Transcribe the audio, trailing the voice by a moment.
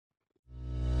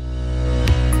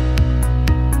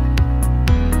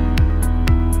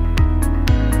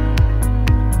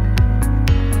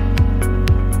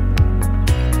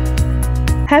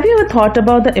Have you ever thought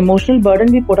about the emotional burden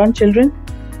we put on children?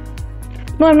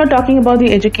 No, I'm not talking about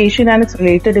the education and its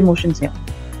related emotions here.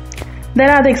 There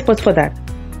are the experts for that.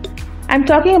 I'm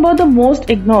talking about the most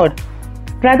ignored,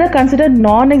 rather considered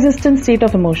non-existent state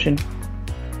of emotion,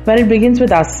 where it begins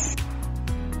with us.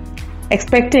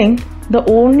 Expecting the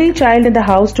only child in the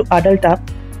house to adult up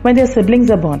when their siblings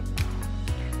are born.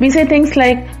 We say things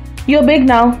like, "You're big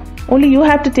now, only you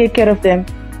have to take care of them.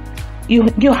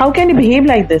 How can you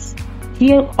behave like this?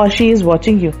 He or she is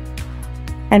watching you."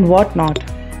 And what not.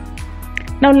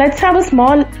 Now let's have a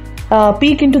small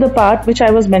peek into the part which I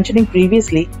was mentioning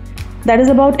previously, that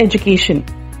is about education,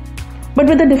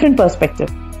 but with a different perspective.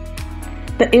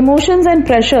 The emotions and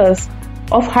pressures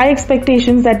of high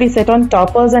expectations that we set on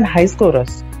toppers and high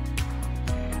scorers.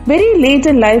 Very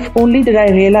late in life only did I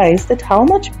realize that how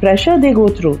much pressure they go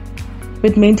through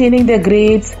with maintaining their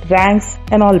grades, ranks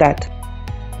and all that.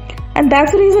 And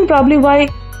that's the reason probably why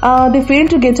they fail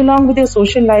to get along with their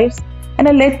social lives and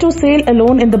are led to sail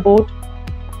alone in the boat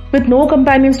with no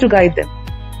companions to guide them.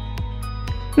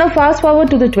 Now fast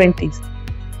forward to the 20s,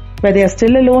 where they are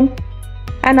still alone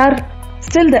and are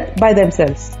still by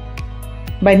themselves.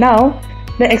 By now,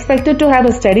 they're expected to have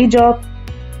a steady job,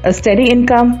 a steady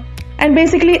income, and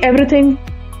basically everything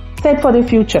set for the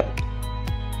future.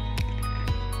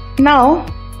 Now,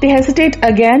 they hesitate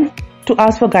again to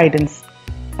ask for guidance.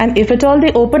 And if at all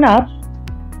they open up,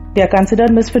 they are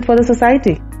considered misfit for the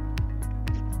society.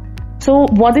 So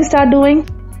what they start doing?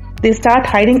 They start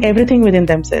hiding everything within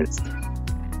themselves,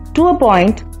 to a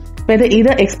point where they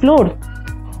either explode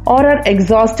or are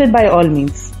exhausted by all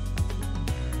means.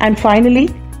 And finally,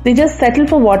 they just settle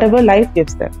for whatever life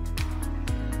gives them.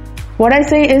 What I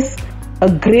say is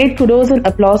a great kudos and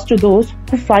applause to those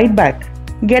who fight back,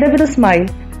 get up with a smile,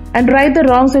 and right the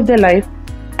wrongs of their life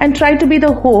and try to be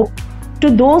the hope to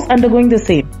those undergoing the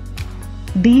same.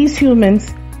 These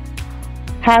humans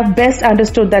have best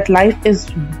understood that life is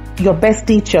your best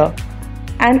teacher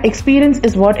and experience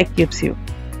is what equips you.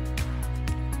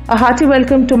 A hearty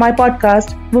welcome to my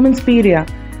podcast, Womansperia.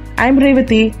 I'm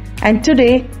Revati and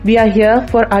today we are here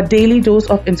for our daily dose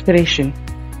of inspiration.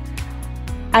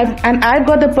 I've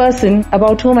got the person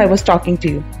about whom I was talking to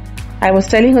you. I was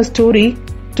telling her story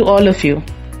to all of you.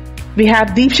 We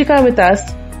have Deepshika with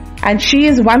us and she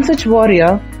is one such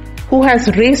warrior who has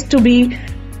raced to be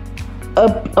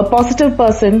a positive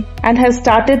person and has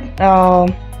started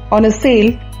on a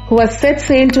sail, who has set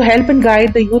sail to help and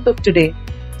guide the youth of today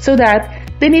so that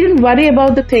they needn't worry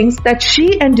about the things that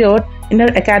she endured in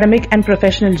her academic and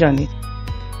professional journey.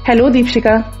 Hello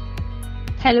Deepshika.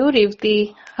 Hello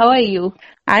Revati, how are you?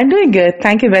 I'm doing good.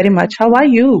 Thank you very much. How are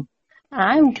you?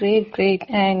 I'm great.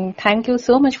 And thank you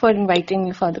so much for inviting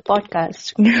me for the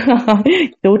podcast.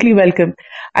 Totally welcome.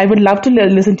 I would love to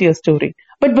listen to your story.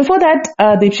 But before that,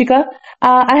 Deepshika,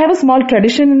 I have a small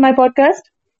tradition in my podcast.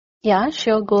 Yeah,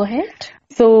 sure. Go ahead.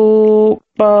 So,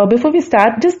 before we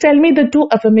start, just tell me the 2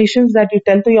 affirmations that you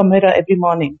tell to your mirror every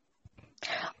morning.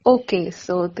 Okay,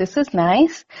 so this is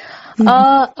nice.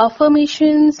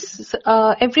 Affirmations,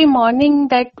 every morning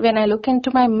that when I look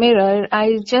into my mirror,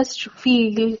 I just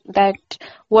feel that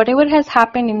whatever has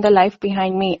happened in the life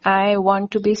behind me, I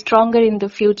want to be stronger in the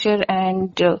future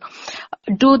and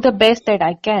do the best that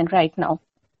I can right now.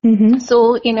 Mm-hmm.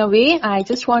 So in a way, I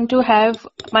just want to have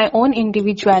my own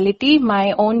individuality,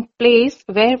 my own place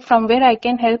from where I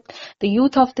can help the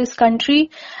youth of this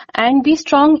country and be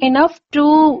strong enough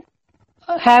to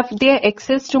have their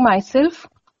access to myself.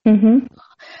 Mm-hmm.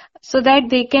 So that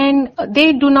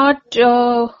they do not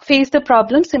face the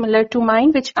problem similar to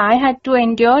mine, which I had to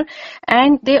endure,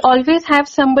 and they always have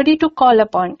somebody to call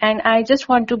upon. And I just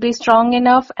want to be strong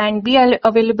enough and be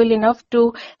available enough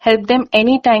to help them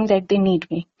anytime that they need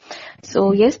me.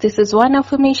 So yes, this is one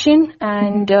affirmation.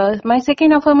 And my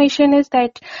second affirmation is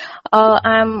that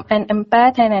I'm an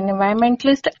empath and an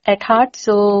environmentalist at heart.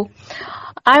 So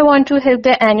I want to help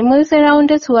the animals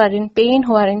around us who are in pain,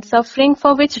 who are in suffering,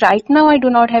 for which right now I do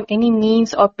not have any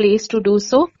means or place to do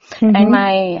so. Mm-hmm. And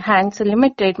my hands are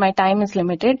limited, my time is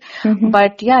limited. Mm-hmm.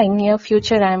 But yeah, in near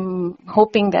future, I'm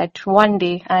hoping that one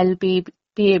day I'll be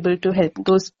able to help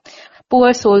those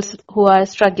poor souls who are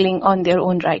struggling on their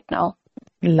own right now.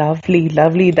 Lovely.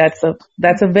 That's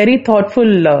a very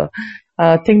thoughtful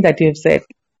thing that you've said.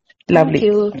 Lovely.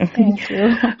 Thank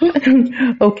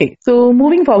you. Okay, so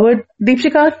moving forward,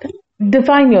 Deepshika,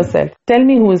 define yourself. Tell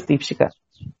me who is Deepshika.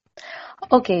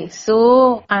 Okay,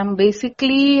 so I'm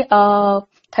basically a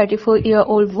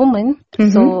 34-year-old woman.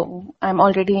 Mm-hmm. So I'm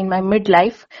already in my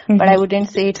midlife, mm-hmm. but I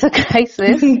wouldn't say it's a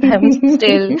crisis. I'm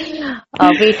still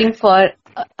waiting for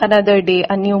another day,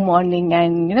 a new morning,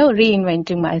 and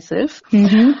reinventing myself.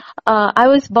 Mm-hmm. I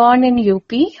was born in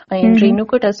UP in Mm-hmm.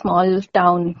 Renukut, a small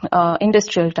town,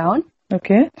 industrial town.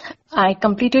 Okay. I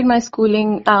completed my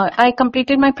schooling. I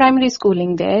completed my primary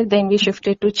schooling there. Then we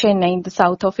shifted to Chennai, in the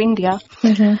south of India,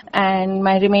 Mm-hmm. and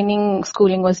my remaining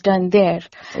schooling was done there.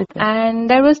 Okay. And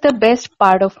that was the best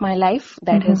part of my life.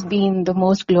 That has Mm-hmm. been the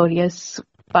most glorious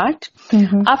part.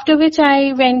 Mm-hmm. After which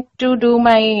I went to do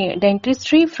my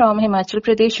dentistry from Himachal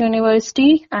Pradesh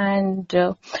University, and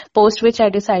post which I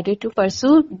decided to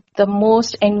pursue the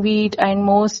most envied and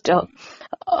most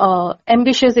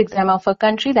ambitious exam of a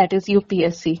country, that is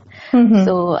UPSC. Mm-hmm.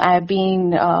 So I've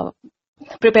been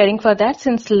preparing for that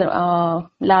since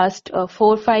last 4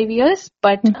 or 5 years,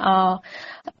 but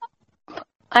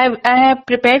I have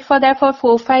prepared for that for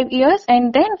 4 or 5 years,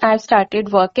 and then I've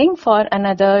started working for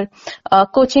another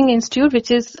coaching institute,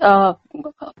 which is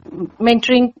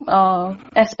mentoring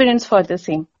aspirants for the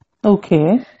same.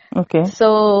 Okay. Okay.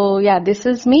 So yeah, this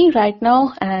is me right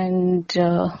now, and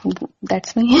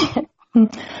that's me.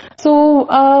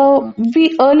 So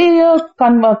we earlier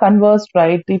conversed,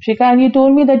 right, Deepshika, and you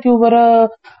told me that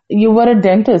you were a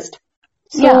dentist.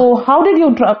 So Yeah. how did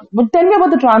you tell me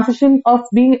about the transition of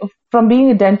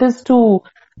being a dentist to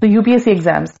the UPSC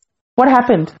exams? What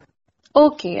happened?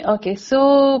 Okay.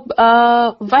 So,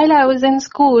 while I was in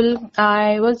school,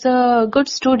 I was a good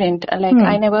student. Like,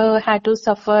 I never had to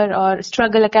suffer or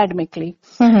struggle academically.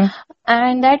 Mm-hmm.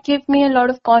 And that gave me a lot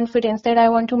of confidence that I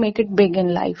want to make it big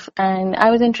in life. And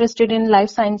I was interested in life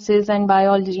sciences and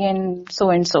biology and so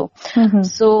and so. Mm-hmm.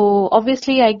 So,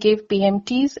 obviously, I gave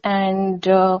PMTs, and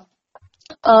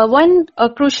one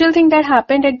crucial thing that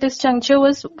happened at this juncture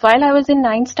was while I was in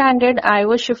 9th standard, I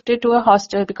was shifted to a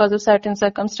hostel because of certain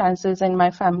circumstances in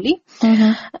my family.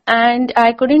 Mm-hmm. And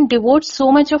I couldn't devote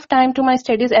so much of time to my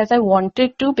studies as I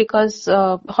wanted to, because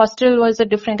hostel was a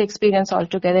different experience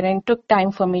altogether, and it took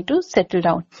time for me to settle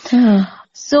down. Mm-hmm.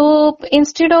 So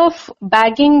instead of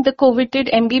bagging the coveted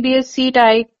MBBS seat,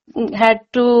 I had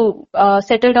to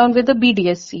settle down with the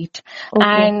BDS seat. Okay.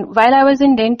 And while I was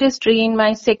in dentistry in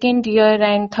my second year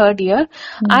and third year,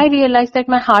 I realized that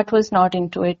my heart was not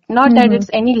into it. Not that it's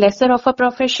any lesser of a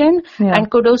profession, Yeah. and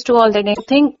kudos to all that. I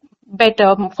think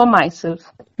better for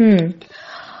myself.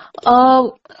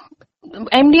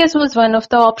 MDS was one of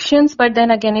the options, but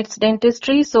then again it's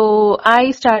dentistry, so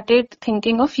I started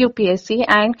thinking of UPSC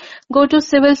and go to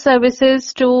civil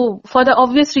services for the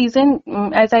obvious reason,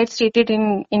 as I stated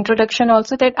in introduction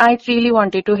also, that I really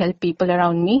wanted to help people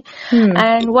around me.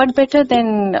 And what better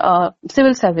than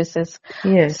civil services?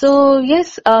 Yes. So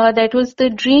yes, that was the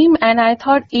dream, and I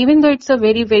thought even though it's a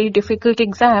very, very difficult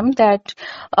exam that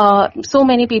so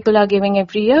many people are giving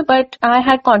every year, but I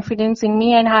had confidence in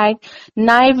me, and I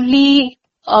naively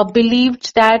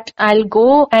believed that I'll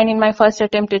go, and in my first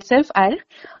attempt itself, I'll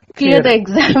clear the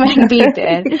exam and be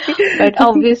there. But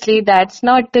obviously that's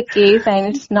not the case, and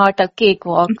it's not a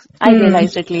cakewalk. I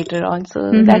realized it later on,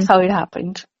 so that's how it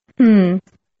happened.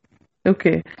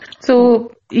 Okay.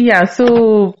 So, yeah,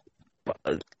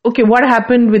 okay, what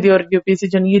happened with your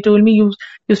UPSC journey? You told me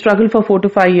you struggled for 4 to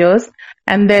 5 years,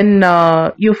 and then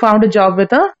you found a job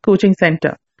with a coaching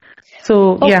center.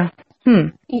 So, yeah.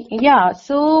 Yeah,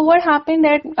 so what happened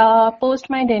that post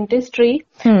my dentistry,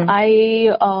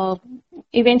 I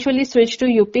eventually switched to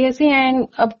UPSC, and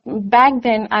back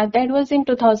then, that was in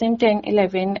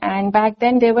 2010-11, and back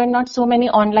then there were not so many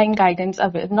online guidance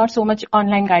not so much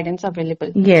online guidance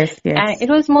available. Yes. And it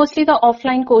was mostly the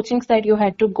offline coachings that you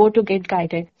had to go to get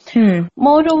guided.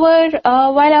 Moreover,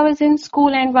 while I was in school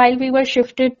and while we were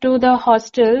shifted to the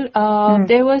hostel,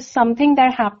 there was something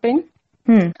that happened.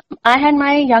 I had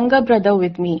my younger brother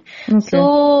with me. Okay.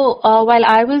 So while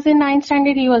I was in 9th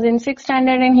standard, he was in 6th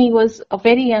standard, and he was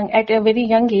at a very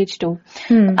young age too.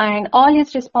 And all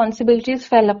his responsibilities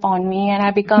fell upon me, and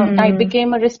I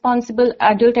became a responsible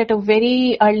adult at a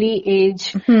very early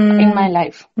age in my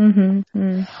life.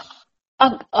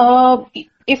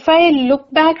 If I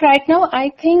look back right now,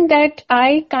 I think that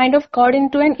I kind of got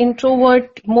into an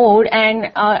introvert mode,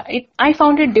 and I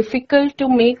found it difficult to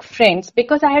make friends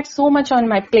because I had so much on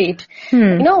my plate.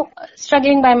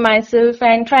 Struggling by myself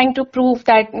and trying to prove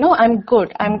that, no, I'm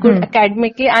good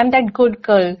academically, I'm that good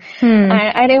girl.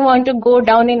 I didn't want to go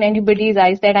down in anybody's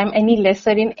eyes that I'm any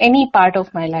lesser in any part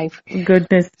of my life.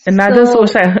 Goodness, another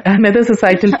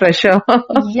societal pressure.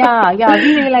 Yeah,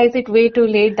 we realize it way too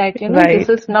late that, Right. this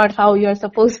is not how you're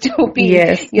supposed to be.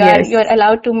 Yes, You're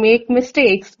allowed to make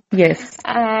mistakes. Yes.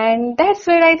 And that's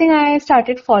where I think I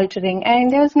started faltering, and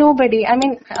there was nobody. I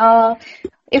mean,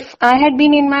 if I had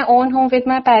been in my own home with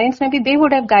my parents, maybe they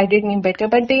would have guided me better,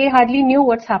 but they hardly knew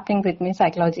what's happening with me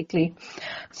psychologically.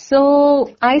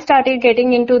 So I started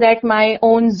getting into that my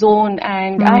own zone,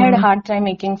 and I had a hard time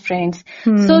making friends.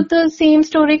 So the same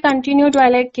story continued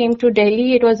while I came to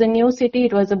Delhi. It was a new city,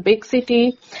 it was a big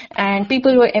city, and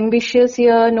people were ambitious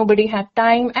here, nobody had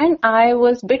time, and I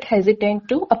was a bit hesitant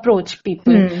to approach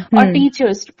people or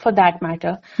teachers for that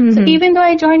matter. So even though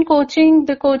I joined coaching,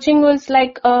 the coaching was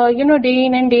like, day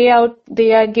in and day out,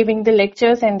 they are giving the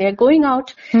lectures and they're going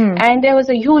out, and there was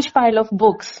a huge pile of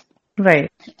books.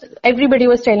 Right. Everybody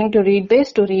was telling to read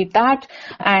this, to read that,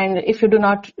 and if you do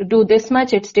not do this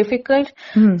much, it's difficult.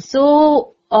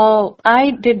 So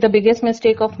I did the biggest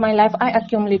mistake of my life. I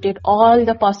accumulated all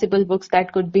the possible books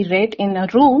that could be read in a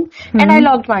room, and I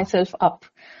locked myself up.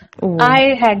 Oh.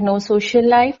 I had no social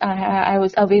life. I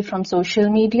was away from social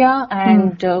media,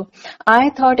 and I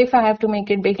thought if I have to make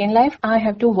it big in life, I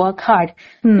have to work hard.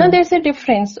 Now there's a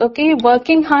difference, okay?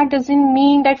 Working hard doesn't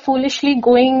mean that foolishly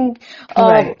going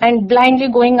Right. and blindly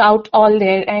going out all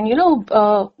there. And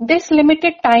there's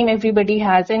limited time everybody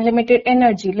has, and limited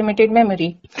energy, limited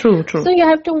memory. True. So you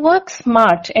have to work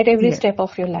smart at every step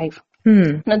of your life.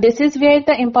 Now, this is where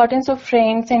the importance of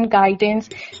friends and guidance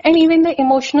and even the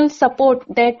emotional support,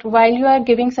 that while you are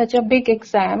giving such a big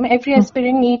exam, every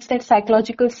aspirant needs that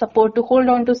psychological support to hold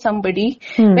on to somebody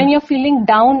when you're feeling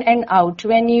down and out.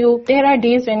 There are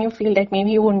days when you feel that maybe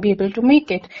you won't be able to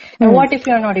make it. And what if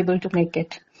you're not able to make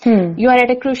it? You are at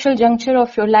a crucial juncture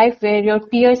of your life where your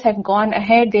peers have gone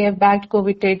ahead, they have bagged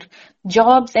coveted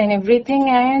jobs and everything,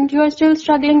 and you are still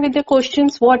struggling with the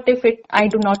questions, what if I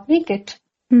do not make it?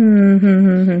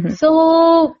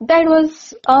 So that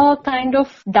was a kind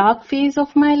of dark phase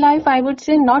of my life, I would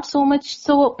say. Not so much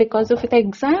so because of the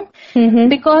exam,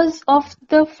 because of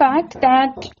the fact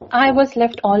that I was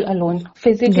left all alone,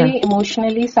 physically,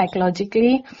 emotionally,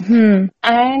 psychologically,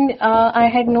 and I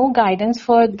had no guidance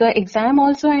for the exam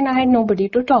also, and I had nobody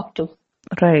to talk to.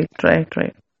 Right.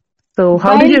 So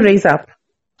how did you raise up?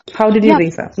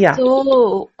 Raise up? Yeah.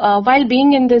 So while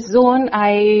being in this zone,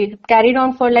 I carried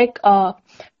on for like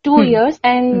 2 years,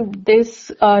 and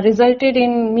this resulted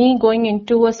in me going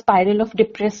into a spiral of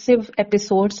depressive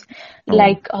episodes,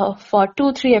 like for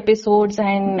 2-3 episodes,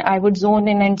 and I would zone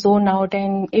in and zone out,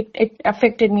 and it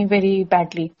affected me very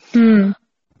badly.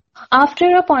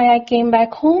 After a point, I came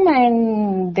back home,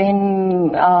 and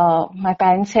then my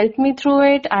parents helped me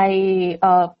through it.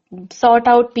 I sought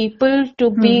out people to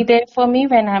be there for me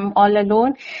when I'm all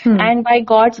alone. And by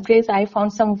God's grace, I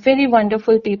found some very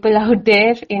wonderful people out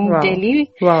there in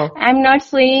Delhi. Wow. I'm not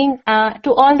saying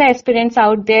to all the aspirants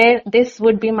out there, this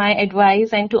would be my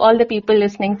advice, and to all the people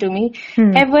listening to me,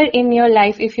 ever in your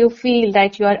life, if you feel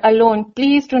that you are alone,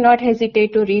 please do not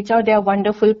hesitate to reach out. There are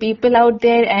wonderful people out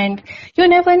there, and you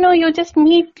never know, you just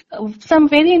meet some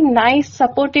very nice,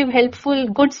 supportive, helpful,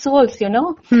 good souls,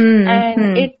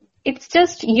 and it's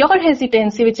just your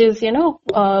hesitancy which is,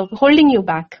 holding you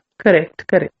back.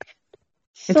 Correct.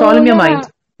 It's all in your mind.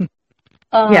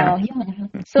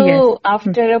 So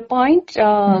after a point,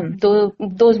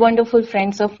 those wonderful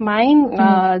friends of mine,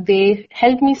 they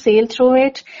helped me sail through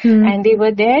it, and they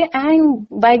were there. And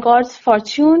by God's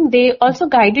fortune, they also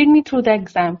guided me through the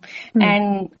exam.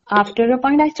 And after a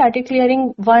point, I started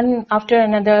clearing one after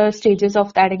another stages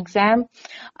of that exam.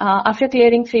 After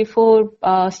clearing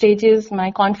 3-4 stages,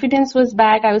 my confidence was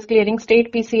back. I was clearing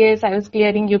state PCS, I was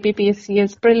clearing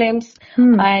UPPSCS prelims,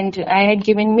 and I had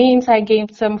given means. I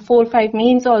gave some 4-5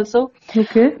 means also.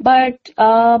 Okay. But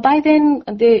by then,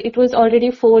 it was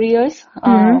already 4 years,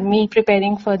 me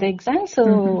preparing for the exam.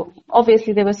 So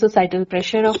obviously, there was societal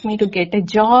pressure of me to get a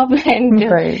job and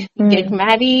get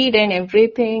married and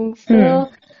everything. So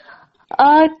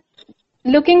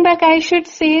looking back, I should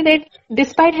say that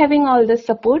despite having all this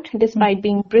support, despite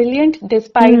being brilliant,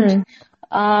 despite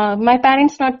my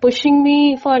parents not pushing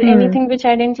me for anything which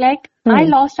I didn't like, I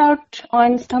lost out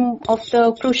on some of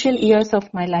the crucial years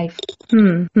of my life.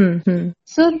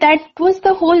 So that was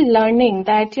the whole learning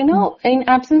that, in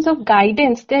absence of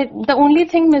guidance, the only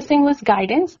thing missing was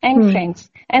guidance and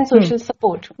friends and social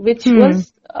support, which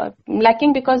was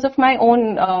lacking because of my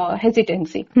own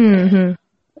hesitancy.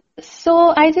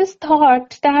 So I just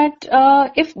thought that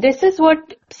if this is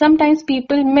what sometimes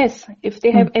people miss, if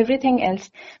they have everything else,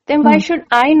 then why should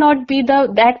I not be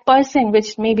that person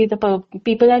which maybe the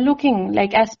people are looking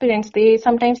like aspirants?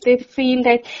 Sometimes they feel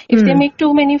that if they make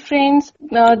too many friends,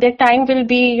 their time will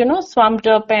be, swamped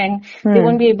up, and they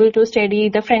won't be able to study.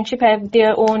 The friendship have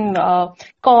their own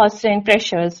costs and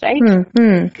pressures,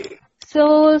 right?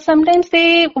 So sometimes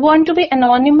they want to be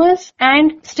anonymous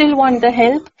and still want the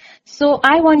help. So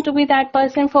I want to be that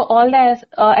person for all the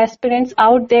aspirants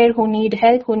out there who need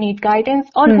help, who need guidance,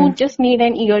 or who just need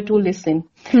an ear to listen.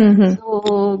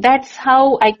 So that's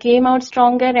how I came out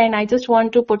stronger, and I just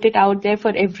want to put it out there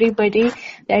for everybody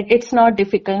that it's not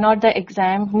difficult, not the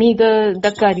exam, neither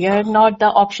the career, not the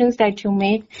options that you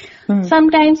make.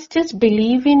 Sometimes just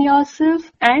believe in yourself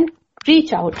and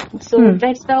reach out. So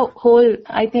that's the whole,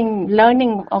 I think,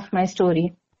 learning of my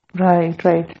story. Right.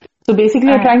 So basically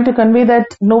you're trying to convey that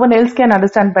no one else can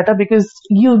understand better because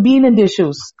you've been in their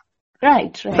shoes.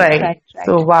 Right. So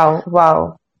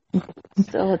wow.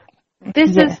 So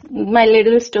this is my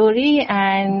little story,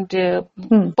 and after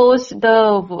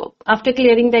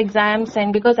clearing the exams,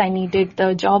 and because I needed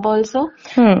the job also,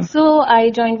 so I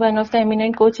joined one of the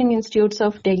eminent coaching institutes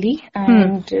of Delhi,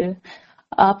 and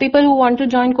people who want to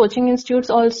join coaching institutes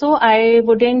also, I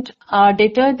wouldn't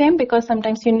deter them, because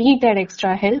sometimes you need that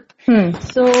extra help.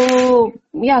 So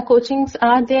yeah, coachings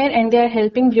are there and they are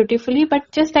helping beautifully,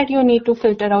 but just that you need to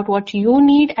filter out what you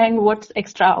need and what's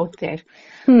extra out there.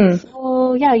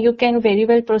 So yeah, you can very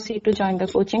well proceed to join the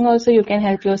coaching also. You can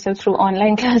help yourself through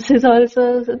online classes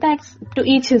also. So that's to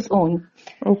each his own.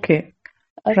 Okay.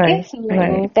 Okay, so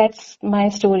that's my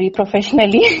story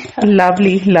professionally.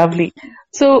 Lovely.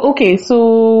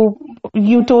 So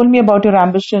you told me about your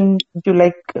ambition.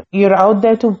 You're out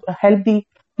there to help the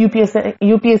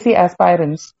UPSC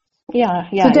aspirants. Yeah.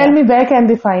 So tell me, where can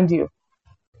they find you?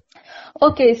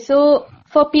 Okay, so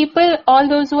for people, all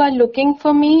those who are looking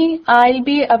for me, I'll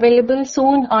be available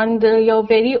soon on your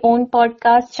very own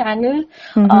podcast channel,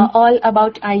 all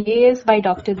about IAS by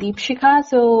Dr. Deepshikha.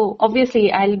 So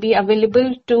obviously, I'll be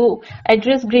available to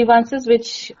address grievances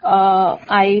which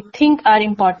I think are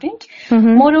important.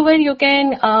 Moreover, you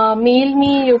can mail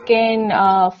me. You can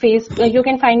you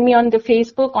can find me on the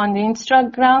Facebook, on the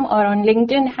Instagram, or on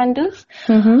LinkedIn handles.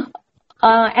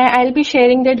 I'll be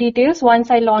sharing the details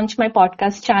once I launch my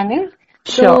podcast channel.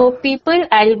 Sure. So people,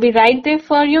 I'll be right there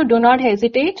for you. Do not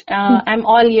hesitate. I'm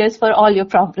all ears for all your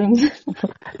problems.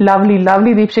 Lovely,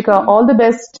 Deepshikha. All the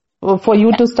best for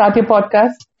you to start your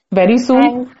podcast very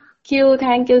soon.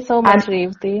 Thank you so much,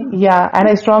 Revati. Yeah, and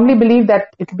I strongly believe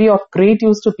that it will be of great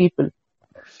use to people.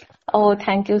 Oh,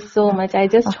 thank you so much. I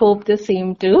just hope the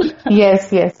same too.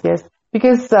 Yes.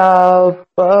 Because I've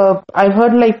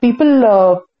heard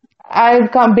people.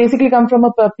 I've basically come from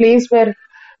a place where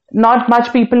not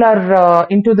much people are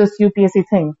into this UPSC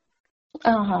thing.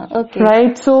 Okay.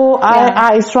 Right. So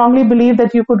I strongly believe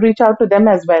that you could reach out to them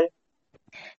as well.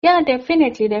 Yeah,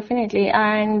 definitely.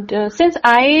 And since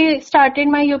I started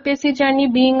my UPSC journey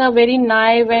being a very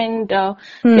naive and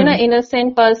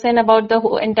innocent person about the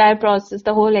whole entire process,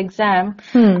 the whole exam,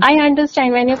 I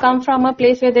understand when you come from a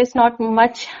place where there's not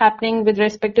much happening with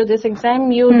respect to this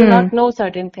exam, you do not know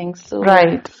certain things. So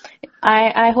right.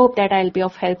 I hope that I'll be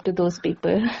of help to those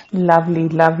people.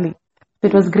 Lovely.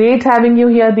 It was great having you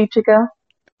here, Deepshikha.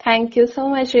 Thank you so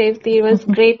much, Revati. It was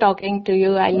great talking to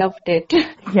you. I loved it.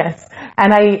 Yes.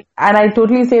 And I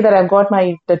totally say that I've got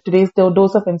today's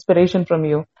dose of inspiration from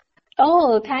you.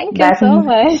 Oh, thank you so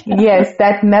much. Yes,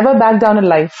 that never back down in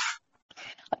life.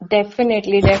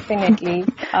 Definitely. Yeah.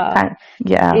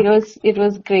 It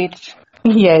was great.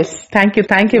 Yes. Thank you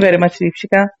very much,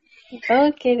 Deepshikha.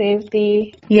 Okay,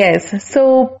 Revati. Yes.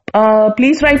 So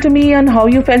please write to me on how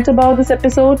you felt about this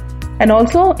episode. And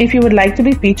also, if you would like to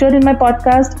be featured in my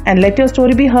podcast and let your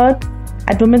story be heard,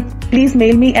 please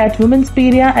mail me at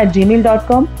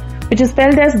womenspiria@gmail.com, which is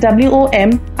spelled as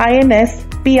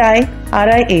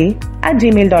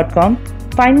WOMINSPIRIA@gmail.com.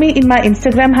 Find me in my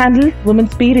Instagram handle,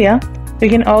 Womenspiria. You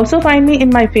can also find me in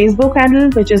my Facebook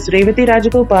handle, which is Revati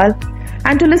Rajagopal.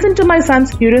 And to listen to my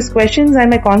son's curious questions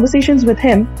and my conversations with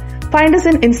him, find us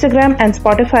in Instagram and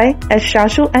Spotify as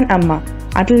Shashu and Amma.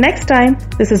 Until next time,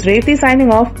 this is Revati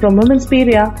signing off from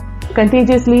Womenspiria,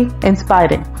 contagiously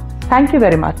inspiring. Thank you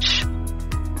very much.